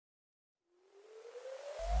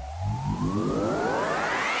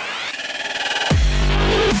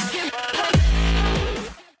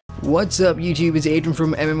What's up YouTube, it's Adrian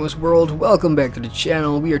from MMOSWORLD. Welcome back to the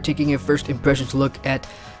channel. We are taking a first impressions look at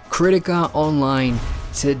Kritika Online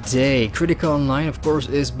today. Kritika Online, of course,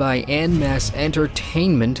 is by En Masse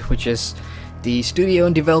Entertainment, which is the studio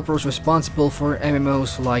and developers responsible for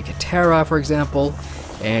MMOs like TERA, for example.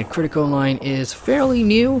 And Kritika Online is fairly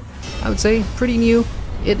new, I would say, pretty new.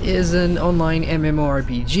 It is an online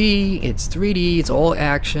MMORPG, it's 3D, it's all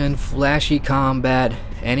action, flashy combat,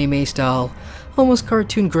 anime style, almost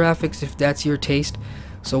cartoon graphics if that's your taste.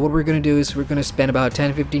 So what we're going to do is we're going to spend about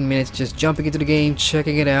 10-15 minutes just jumping into the game,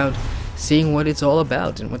 checking it out, seeing what it's all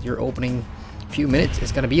about and what your opening few minutes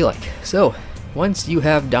is going to be like. So once you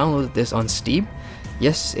have downloaded this on Steam,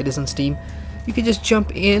 yes, it is on Steam, you can just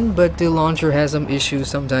jump in, but the launcher has some issues.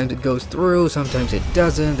 Sometimes it goes through, sometimes it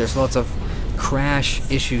doesn't. There's lots of crash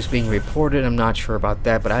issues being reported. I'm not sure about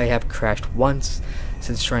that, but I have crashed once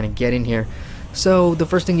since trying to get in here. So the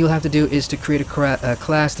first thing you'll have to do is to create a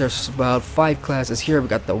class. There's about 5 classes here. We've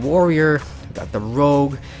got the warrior, we've got the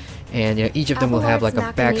rogue, and you know, each of them will have like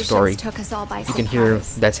a backstory. You can hear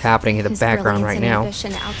that's happening in the background right now.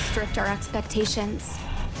 Outstripped our expectations.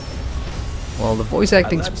 Well, the voice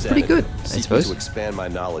acting's pretty good, I suppose. To expand my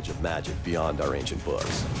knowledge of magic beyond our ancient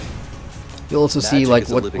books. You'll also see like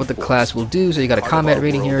what the class will do. So you got a combat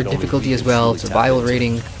rating here, difficulty as well, survival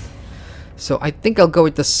rating. So I think I'll go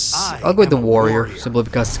with the warrior, simply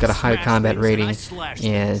because it's got a higher combat rating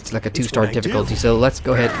and it's like a 2-star difficulty. So let's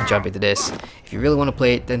go ahead and jump into this. If you really want to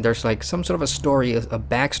play it, then there's like some sort of a story, a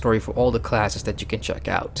backstory for all the classes that you can check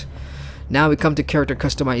out. Now we come to character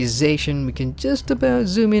customization. We can just about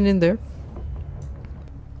zoom in there.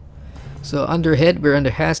 So under head, we're under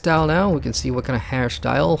hairstyle now. We can see what kind of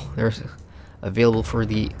hairstyle there's available for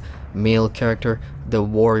the male character, the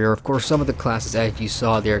warrior. Of course, some of the classes, as you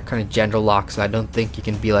saw, they're kind of gender locked, so I don't think you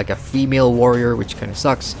can be like a female warrior, which kind of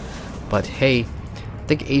sucks. But hey, I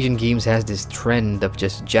think Asian games has this trend of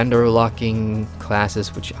just gender locking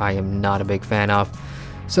classes, which I am not a big fan of.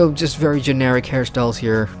 So just very generic hairstyles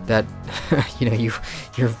here that you know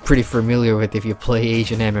you're pretty familiar with if you play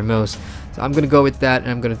Asian MMOs. So I'm gonna go with that,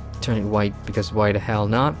 and I'm gonna turn it white because why the hell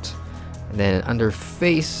not? And then under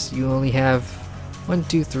face, you only have 1,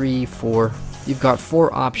 2, 3, 4. You've got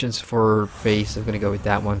 4 options for face. I'm gonna go with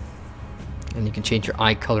that one. And you can change your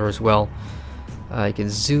eye color as well. You can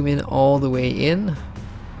zoom in all the way in,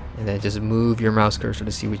 and then just move your mouse cursor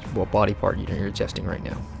to see what body part you're adjusting right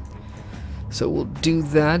now. So we'll do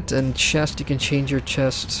that. And chest, you can change your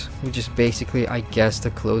chest, which is basically, I guess,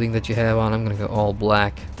 the clothing that you have on. I'm gonna go all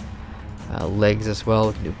black. Legs as well,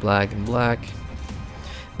 we can do black and black.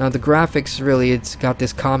 Now the graphics, really, it's got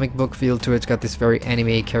this comic book feel to it. It's got this very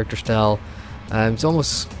anime character style. It's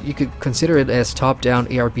almost, you could consider it as top-down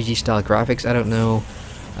ARPG style graphics. I don't know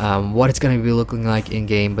what it's going to be looking like in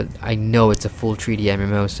game, but I know it's a full 3D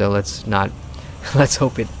MMO, so let's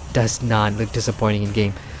hope it does not look disappointing in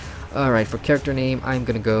game. Alright, for character name, I'm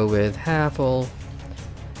gonna go with Haffle,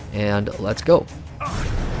 and let's go.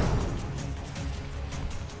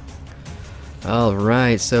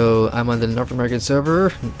 Alright, so I'm on the North American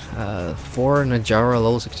server for Najara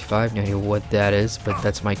level 65. No idea what that is, but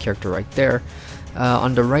that's my character right there.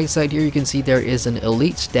 On the right side here, you can see there is an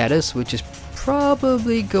elite status, which is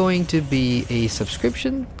probably going to be a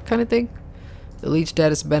subscription kind of thing. Elite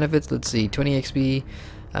status benefits, let's see, 20 XP,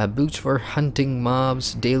 boots for hunting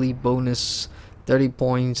mobs, daily bonus, 30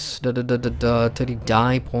 points, 30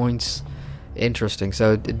 die points. Interesting.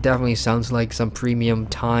 So it definitely sounds like some premium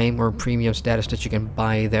time or premium status that you can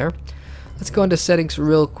buy there. Let's go into settings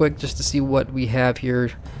real quick just to see what we have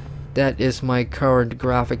here. That is my current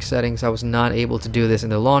graphic settings. I was not able to do this in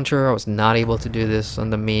the launcher. I was not able to do this on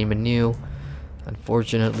the main menu,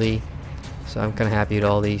 unfortunately. So I'm kind of happy with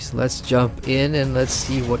all these. Let's jump in and let's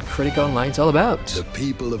see what Kritika Online is all about. The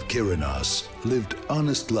people of Kiranos lived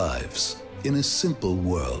honest lives in a simple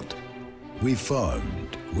world. We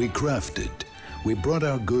farmed, we crafted, we brought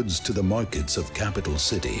our goods to the markets of capital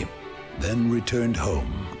city, then returned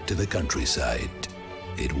home to the countryside.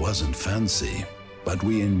 It wasn't fancy, but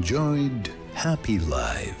we enjoyed happy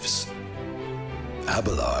lives.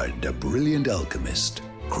 Abelard, a brilliant alchemist,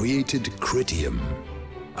 created Critium,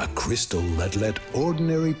 a crystal that let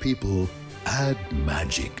ordinary people add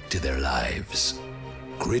magic to their lives.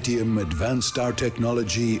 Critium advanced our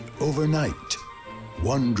technology overnight.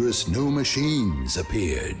 Wondrous new machines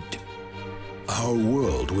appeared. Our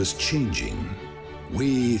world was changing.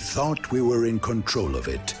 We thought we were in control of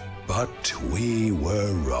it, but we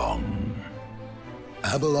were wrong.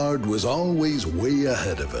 Abelard was always way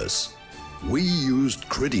ahead of us. We used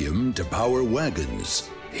Critium to power wagons.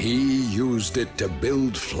 He used it to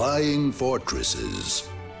build flying fortresses.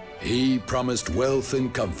 He promised wealth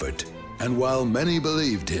and comfort, and while many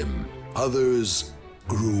believed him, others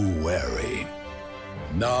grew wary.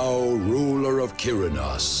 Now ruler of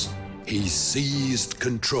Kyrinos, he seized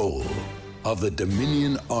control of the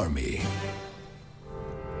Dominion army.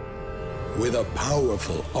 With a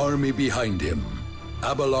powerful army behind him,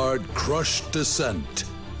 Abelard crushed dissent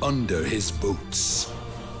under his boots.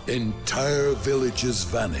 Entire villages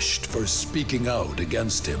vanished for speaking out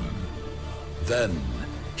against him. Then,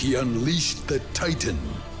 he unleashed the Titan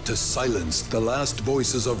to silence the last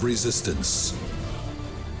voices of resistance.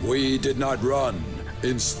 We did not run.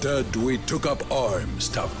 Instead, we took up arms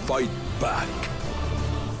to fight back.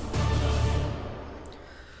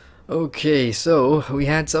 Okay, so we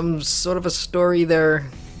had some sort of a story there.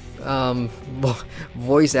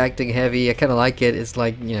 Voice acting heavy. I kind of like it. It's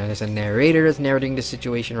like, you know, there's a narrator that's narrating the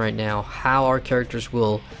situation right now, how our characters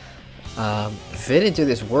will fit into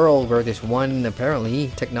this world where this one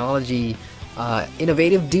apparently technology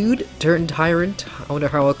innovative dude turned tyrant. I wonder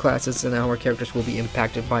how our classes and how our characters will be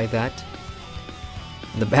impacted by that.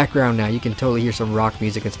 In the background now, you can totally hear some rock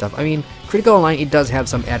music and stuff. I mean, Kritika Online, it does have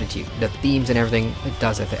some attitude. The themes and everything, it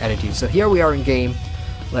does have the attitude. So here we are in game.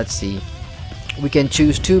 Let's see. We can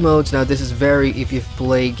choose 2 modes. Now this is very, if you've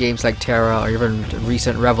played games like TERA or even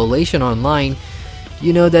recent Revelation Online,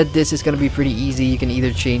 you know that this is going to be pretty easy. You can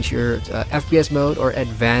either change your FPS mode or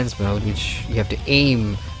advanced mode, which you have to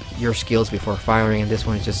aim your skills before firing, and this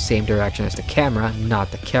one is just same direction as the camera,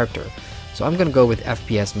 not the character. So I'm going to go with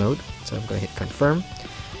FPS mode. So I'm going to hit confirm.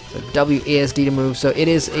 So WASD to move. So it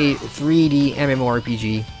is a 3D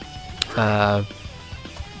MMORPG.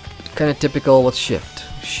 Kind of typical. What's shift?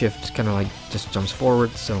 Shift kind of like just jumps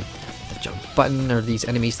forward. So the jump button. Are these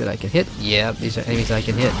enemies that I can hit? Yeah, these are enemies that I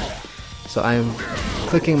can hit. So I'm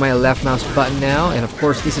clicking my left mouse button now, and of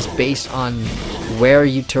course this is based on where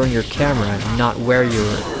you turn your camera, not where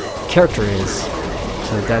your character is.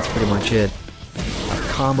 So that's pretty much it. A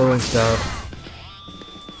combo and stuff.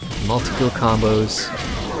 Multi-kill combos.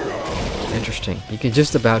 Interesting. You can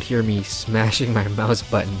just about hear me smashing my mouse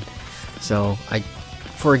button. So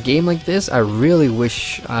for a game like this, I really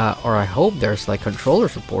wish, or I hope there's like controller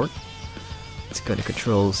support. Let's go to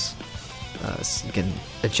controls. So you can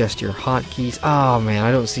adjust your hotkeys. Oh man,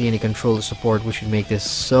 I don't see any controller support, which would make this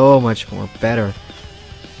so much more better.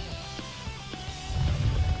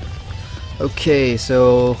 Okay,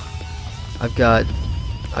 so I've got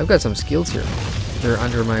some skills here. They're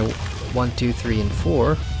under my 1, 2, 3, and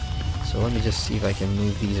 4. So let me just see if I can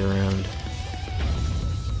move these around.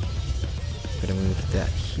 I'm gonna move that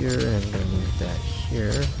here, and I'm gonna move that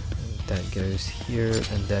here. And that goes here,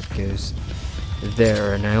 and that goes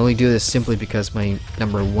there. And I only do this simply because my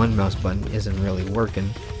number 1 mouse button isn't really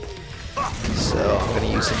working. So I'm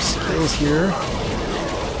gonna use some skills here.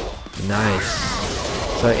 Nice.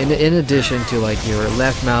 So in addition to like your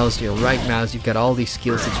left mouse, your right mouse, you've got all these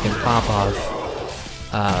skills that you can pop off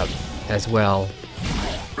as well.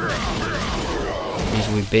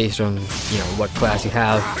 Usually based on, you know, what class you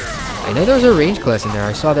have. I know there's a range class in there.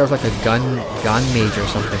 I saw there was like a gun mage or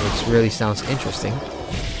something, which really sounds interesting.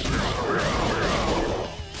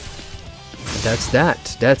 And that's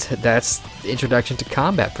that. That's the introduction to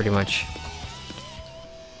combat, pretty much.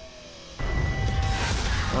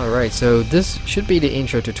 Alright, so this should be the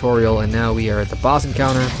intro tutorial, and now we are at the boss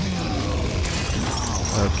encounter.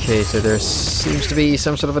 Okay, so there seems to be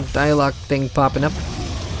some sort of a dialogue thing popping up.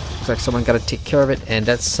 Looks like someone got to take care of it, and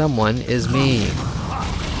that someone is me.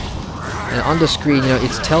 And on the screen, you know,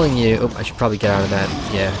 it's telling you... Oh, I should probably get out of that.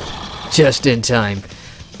 Yeah, just in time.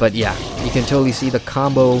 But yeah, you can totally see the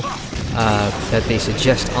combo that they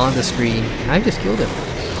suggest on the screen. I just killed him.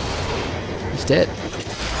 He's dead.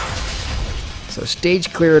 So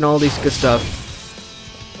stage clear and all these good stuff.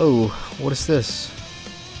 Oh, what is this?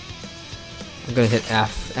 I'm gonna hit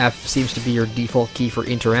F. F seems to be your default key for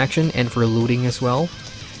interaction and for looting as well.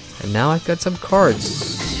 And now I've got some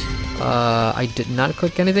cards. I did not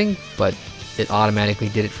click anything, but it automatically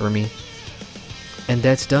did it for me. And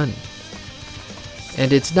that's done.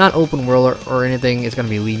 And it's not open world or anything, it's gonna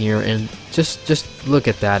be linear, and just look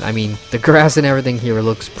at that. I mean, the grass and everything here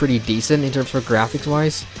looks pretty decent in terms of graphics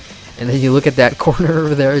wise. And then you look at that corner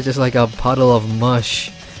over there, it's just like a puddle of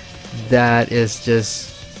mush. That is just...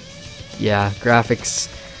 yeah, graphics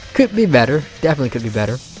could be better. Definitely could be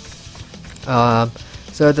better.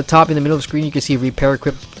 So at the top in the middle of the screen you can see repair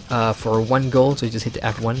equip for 1 gold, so you just hit the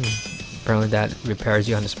F1. Apparently that repairs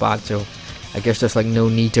you on the spot, so I guess there's like no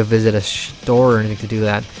need to visit a store or anything to do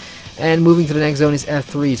that. And moving to the next zone is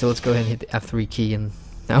F3, so let's go ahead and hit the F3 key, and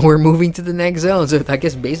now we're moving to the next zone. So I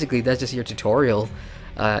guess basically that's just your tutorial,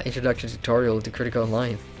 introduction tutorial to Kritika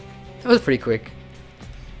Online. That was pretty quick.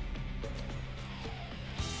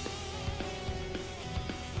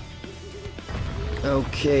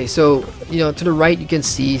 Okay, so, you know, to the right you can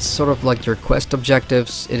see sort of like your quest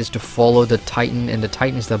objectives. It is to follow the Titan, and the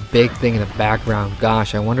Titan is the big thing in the background.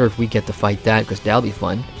 Gosh, I wonder if we get to fight that, because that'll be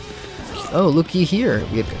fun. Oh, looky here,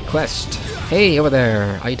 we have a quest. Hey, over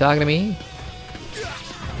there, are you talking to me?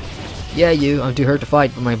 Yeah, you, I'm too hurt to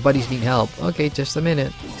fight, but my buddies need help. Okay, just a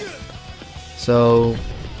minute. So,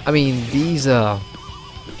 I mean, these, oh,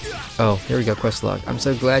 here we go, quest log. I'm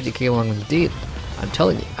so glad you came along with the deed. I'm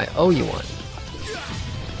telling you, I owe you one.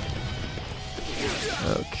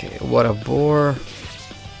 Okay, what a bore.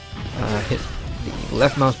 Hit the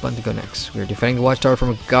left mouse button to go next. We're defending the watchtower from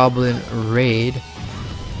a goblin raid.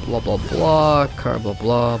 Blah blah blah, car blah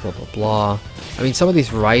blah blah blah blah. I mean, some of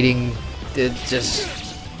these writing, it just,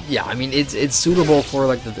 yeah, I mean, it's suitable for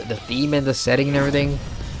like the theme and the setting and everything.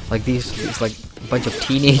 Like these like a bunch of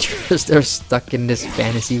teenagers, they're stuck in this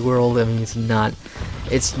fantasy world. I mean, it's not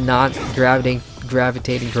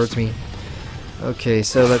gravitating towards me. Okay,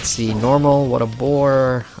 so let's see. Normal, what a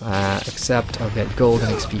bore. Accept. I'll get gold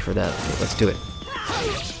and XP for that. Okay, let's do it.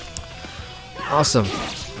 Awesome.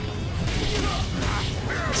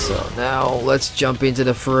 So now let's jump into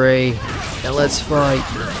the fray and let's fight.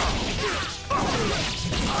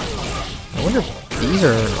 I wonder if these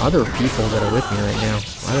are other people that are with me right now.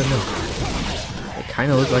 I don't know. They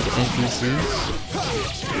kind of look like NPCs.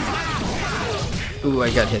 Ooh, I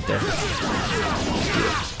got hit there. Let's do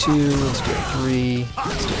it 2, let's do it 3,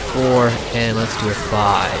 let's do 4, and let's do it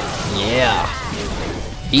 5. Yeah!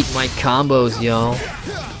 Eat my combos, y'all.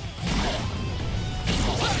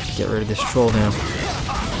 Get rid of this troll now.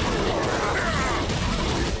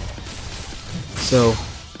 So,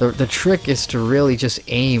 the trick is to really just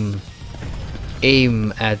aim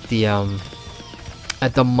at the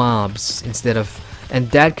mobs instead of, and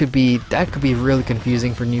that could be really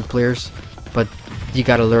confusing for new players, but you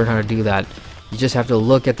got to learn how to do that. You just have to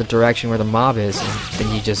look at the direction where the mob is, and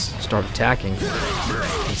then you just start attacking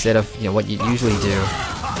instead of, you know, what you usually do.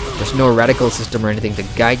 There's no reticle system or anything to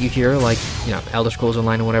guide you here, like, you know, Elder Scrolls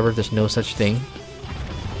Online or whatever. There's no such thing.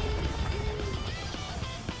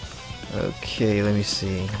 Okay, let me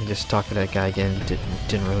see. I just talked to that guy again.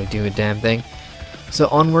 Didn't really do a damn thing. So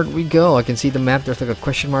onward we go. I can see the map. There's like a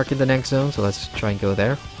question mark in the next zone, so let's try and go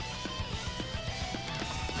there.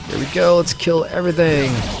 Here we go. Let's kill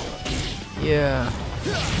everything. Yeah.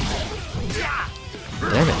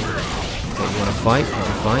 Damn it. Okay, you wanna fight? You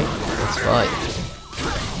wanna fight? Let's fight.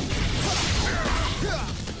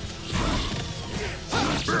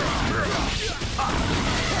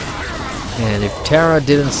 And if TERA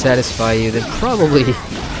didn't satisfy you, then probably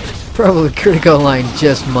Kritika Online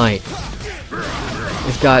just might.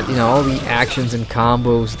 It's got, you know, all the actions and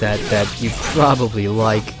combos that you probably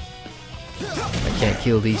like. I can't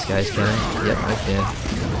kill these guys, can I? Yep, I can.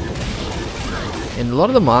 And a lot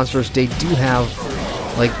of the monsters, they do have,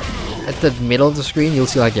 like, at the middle of the screen, you'll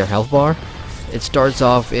see like your health bar. It starts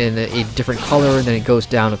off in a different color, and then it goes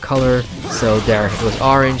down a color. So there, it was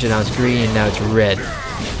orange, and now it's green, and now it's red.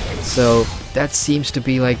 So that seems to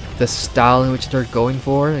be like the style in which they're going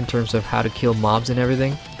for in terms of how to kill mobs and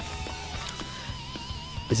everything.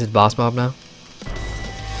 Is it boss mob now?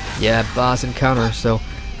 Yeah, boss encounter. So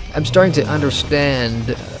I'm starting to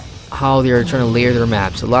understand how they're trying to layer their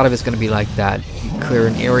maps. A lot of it's going to be like that. You clear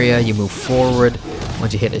an area, you move forward.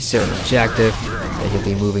 Once you hit a certain objective, then you'll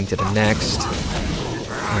be moving to the next.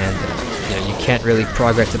 And you know, you can't really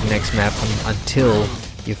progress to the next map until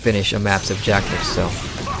you finish a map's objective. So,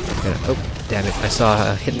 oh damn it! I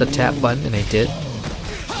saw hit the tap button, and I did.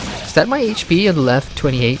 Is that my HP on the left?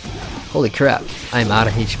 28. Holy crap! I'm out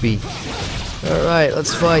of HP. All right,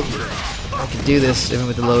 let's fight. I can do this even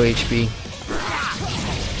with the low HP.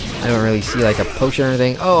 I don't really see like a potion or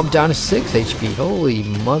anything. Oh, I'm down to 6 HP. Holy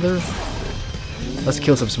mother! Let's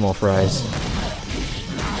kill some small fries.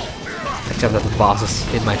 Except that the boss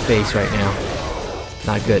is in my face right now.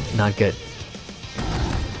 Not good. Not good.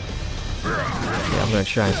 Yeah, I'm gonna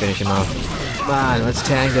try and finish him off. Come on, let's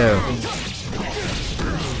tango.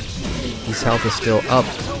 His health is still up.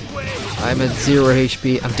 I'm at 0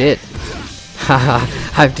 HP. I'm dead. Haha,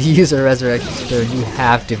 I have to use a resurrection stone. You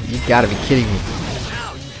have to. You gotta be kidding me.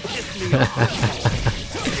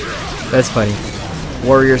 That's funny.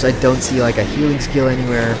 Warriors, I don't see like a healing skill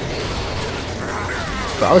anywhere.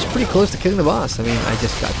 But I was pretty close to killing the boss. I mean, I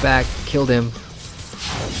just got back, killed him.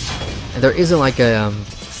 And there isn't like a,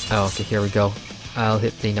 oh, okay, here we go. I'll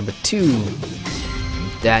hit the number 2.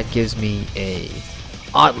 That gives me a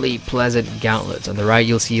oddly pleasant gauntlets. On the right,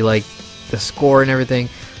 you'll see like the score and everything.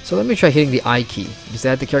 So let me try hitting the I key. Is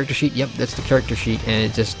that the character sheet? Yep, that's the character sheet, and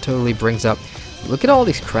it just totally brings up. Look at all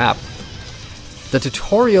these crap. The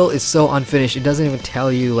tutorial is so unfinished. It doesn't even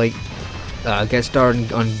tell you like get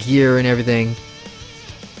started on gear and everything.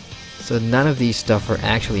 So none of these stuff are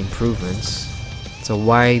actually improvements. So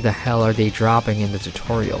why the hell are they dropping in the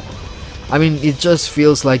tutorial? I mean, it just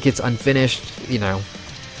feels like it's unfinished, you know.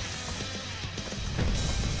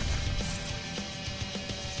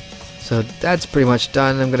 So that's pretty much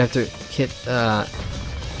done. I'm gonna have to hit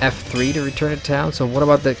F3 to return to town. So what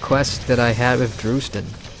about the quest that I had with Drewston?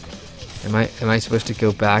 Am I supposed to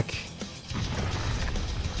go back?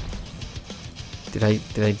 Did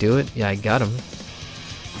I do it? Yeah, I got him.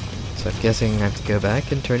 So I'm guessing I have to go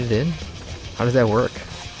back and turn it in. How does that work?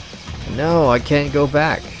 No, I can't go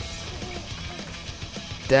back.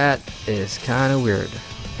 That is kind of weird.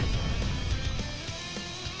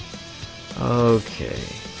 Okay.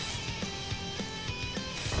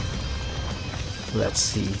 Let's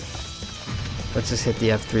see. Let's just hit the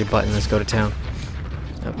F3 button. Let's go to town.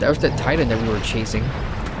 Oh, that was the Titan that we were chasing.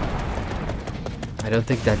 I don't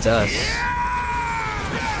think that's us.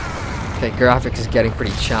 Okay, graphics is getting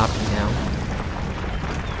pretty choppy now.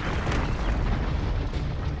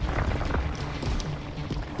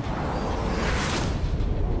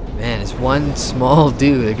 Man, it's one small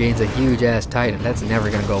dude against a huge ass Titan. That's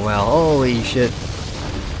never gonna go well. Holy shit.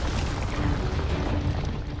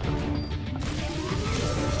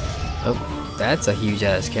 Oh, that's a huge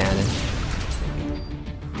ass cannon.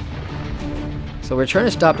 So we're trying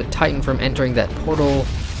to stop the Titan from entering that portal.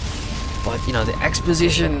 But, you know, the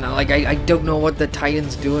exposition, like, I don't know what the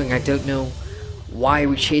Titan's doing. I don't know why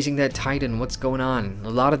we're chasing that Titan. What's going on? A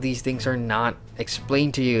lot of these things are not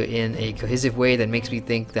explained to you in a cohesive way that makes me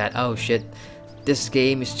think that, oh shit, this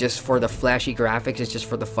game is just for the flashy graphics, it's just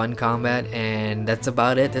for the fun combat, and that's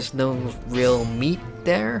about it. There's no real meat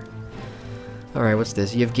there. Alright, what's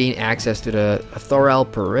this? You have gained access to the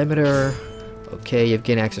Thoral perimeter. Okay, you've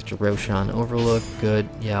gained access to Roshan Overlook. Good.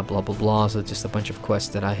 Yeah, blah blah blah. So just a bunch of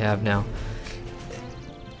quests that I have now.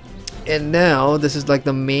 And now this is like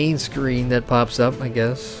the main screen that pops up, I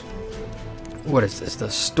guess. What is this? The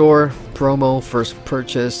store promo, first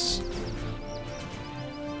purchase.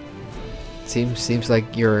 Seems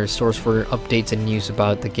like your source for updates and news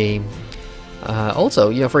about the game. Also,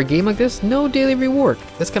 you know, for a game like this, no daily reward.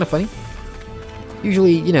 That's kind of funny.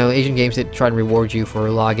 Usually, you know, Asian games, they try to reward you for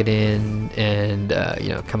logging in and, you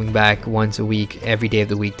know, coming back once a week, every day of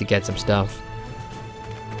the week to get some stuff.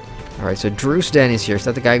 Alright, so Drewston is here. Is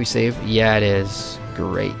that the guy we saved? Yeah, it is.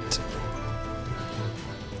 Great.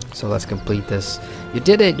 So let's complete this. You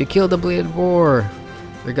did it! You killed the bleeding boar!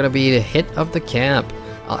 You're gonna be the hit of the camp.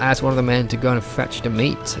 I'll ask one of the men to go and fetch the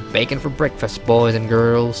meat. Bacon for breakfast, boys and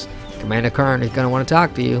girls. Commander Karn is gonna want to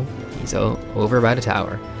talk to you. He's over by the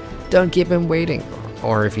tower. Don't keep him waiting,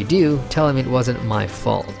 or if you do, tell him it wasn't my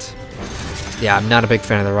fault. Yeah, I'm not a big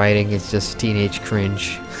fan of the writing, it's just teenage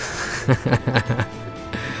cringe.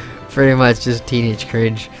 Pretty much just teenage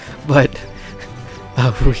cringe, but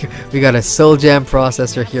we got a Soul Jam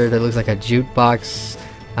processor here that looks like a jukebox.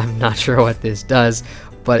 I'm not sure what this does,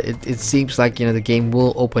 but it seems like, you know, the game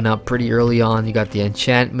will open up pretty early on. You got the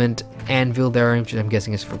enchantment anvil there, which I'm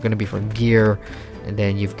guessing is going to be for gear. And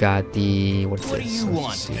then you've got the, what's this?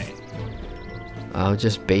 What do you want,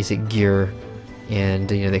 just basic gear,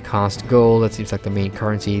 and you know, they cost gold. That seems like the main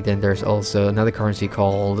currency. Then there's also another currency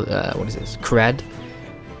called what is this? Cred.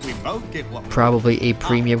 We both get what Probably a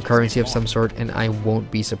premium currency of some sort, and I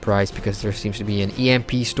won't be surprised because there seems to be an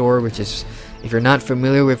EMP store, which is, if you're not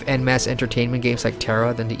familiar with En Masse Entertainment games like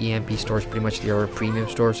TERA, then the EMP store is pretty much your premium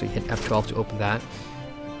store. So you hit F12 to open that.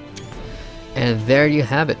 And there you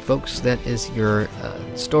have it, folks. That is your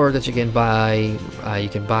store that you can buy. You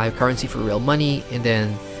can buy currency for real money, and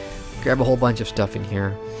then grab a whole bunch of stuff in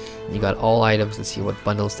here. You got all items. Let's see what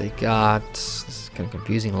bundles they got. This is kind of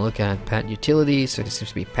confusing to look at. Pet utilities. So there seems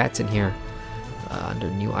to be pets in here. Under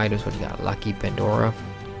new items, what do you got? Lucky Pandora.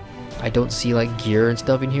 I don't see like gear and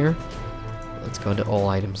stuff in here. Let's go into all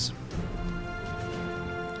items.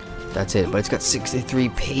 That's it. But it's got 63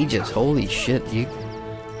 pages. Holy shit, you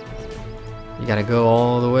gotta go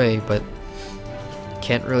all the way, but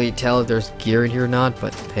can't really tell if there's gear in here or not,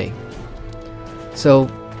 but hey. So,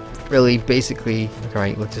 really, basically,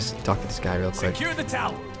 alright, let's just talk to this guy real quick. Secure the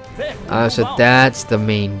tower. So that's the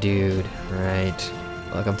main dude, right?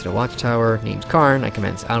 Welcome to the watchtower. Name's Karn. I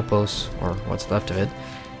command this outpost, or what's left of it.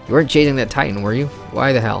 You weren't chasing that Titan, were you?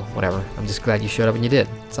 Why the hell? Whatever. I'm just glad you showed up and you did.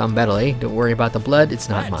 Some battle, eh? Don't worry about the blood, it's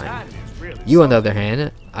not mine. You, on the other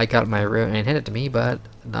hand, I got my rear end handed to me, but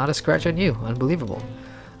not a scratch on you. Unbelievable.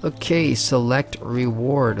 Okay, select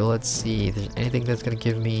reward. Let's see. If there's anything that's gonna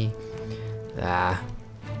give me.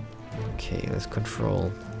 Okay, let's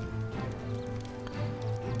control.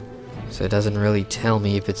 So it doesn't really tell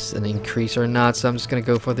me if it's an increase or not, so I'm just gonna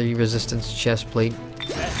go for the resistance chest plate.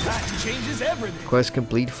 That changes everything. Quest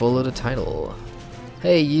complete, follow the title.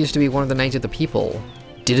 Hey, you used to be one of the Knights of the People,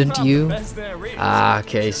 didn't you?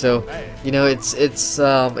 Okay, so you know it's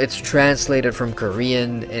translated from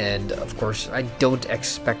Korean, and of course I don't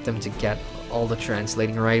expect them to get all the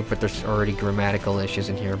translating right, but there's already grammatical issues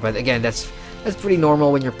in here. But again, that's pretty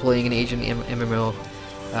normal when you're playing an Asian MMO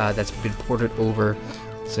that's been ported over,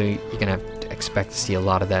 so you're gonna have to expect to see a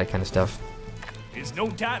lot of that kind of stuff. It's no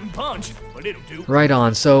Titan punch, but it'll do. Right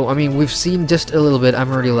on. So I mean, we've seen just a little bit.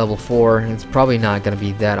 I'm already level 4. It's probably not gonna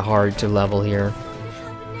be that hard to level here.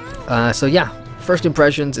 So yeah, first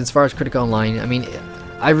impressions as far as Kritika Online. I mean,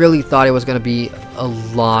 I really thought it was gonna be a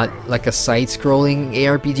lot like a side-scrolling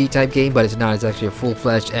ARPG type game, but it's not. It's actually a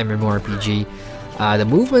full-fledged MMORPG. The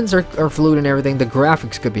movements are fluid and everything. The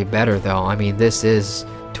graphics could be better though. I mean, this is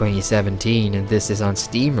 2017 and this is on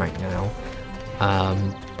Steam right now.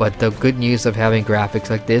 But the good news of having graphics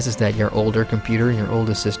like this is that your older computer and your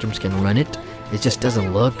older systems can run it. It just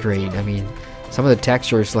doesn't look great. I mean, some of the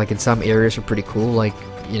textures, like in some areas, are pretty cool. Like,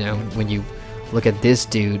 you know, when you look at this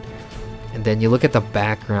dude, and then you look at the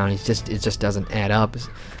background, it just doesn't add up.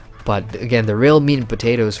 But again, the real meat and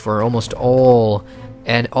potatoes for almost all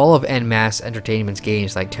of En Masse Entertainment's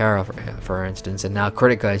games, like TERA for instance, and now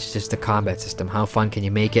Kritika, is just the combat system. How fun can you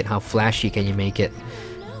make it? How flashy can you make it?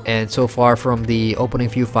 And so far from the opening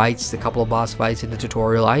few fights, the couple of boss fights in the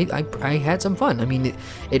tutorial, I had some fun. I mean,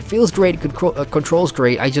 it feels great, controls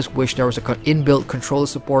great. I just wish there was a inbuilt controller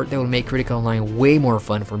support that would make Kritika Online way more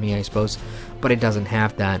fun for me, I suppose. But it doesn't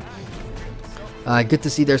have that. Good to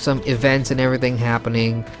see there's some events and everything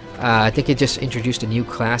happening. I think it just introduced a new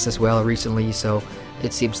class as well recently, so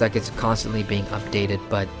it seems like it's constantly being updated.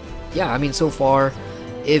 But yeah, I mean, so far,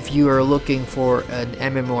 if you are looking for an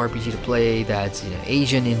MMORPG to play that's, you know,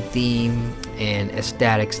 Asian in theme and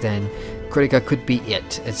aesthetics, then Kritika could be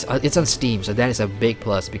it. It's on Steam, so that is a big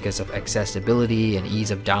plus because of accessibility and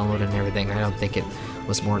ease of download and everything. I don't think it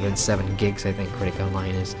was more than 7 gigs. I think Kritika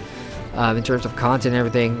Online is. In terms of content and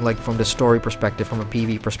everything, like from the story perspective, from a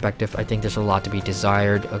PvE perspective, I think there's a lot to be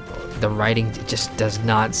desired. The writing just does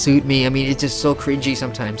not suit me. I mean, it's just so cringy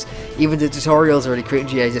sometimes. Even the tutorials are already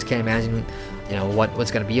cringy. I just can't imagine, you know,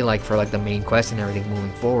 what's gonna be like for like the main quest and everything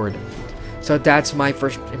moving forward. So that's my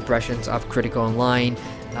first impressions of Kritika Online.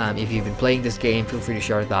 If you've been playing this game, feel free to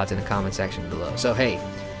share your thoughts in the comment section below. So hey,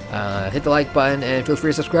 hit the like button and feel free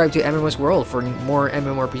to subscribe to MMOSWORLD for more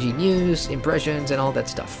MMORPG news, impressions, and all that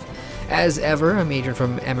stuff. As ever, I'm Adrian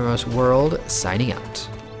from MMOSWORLD, signing out.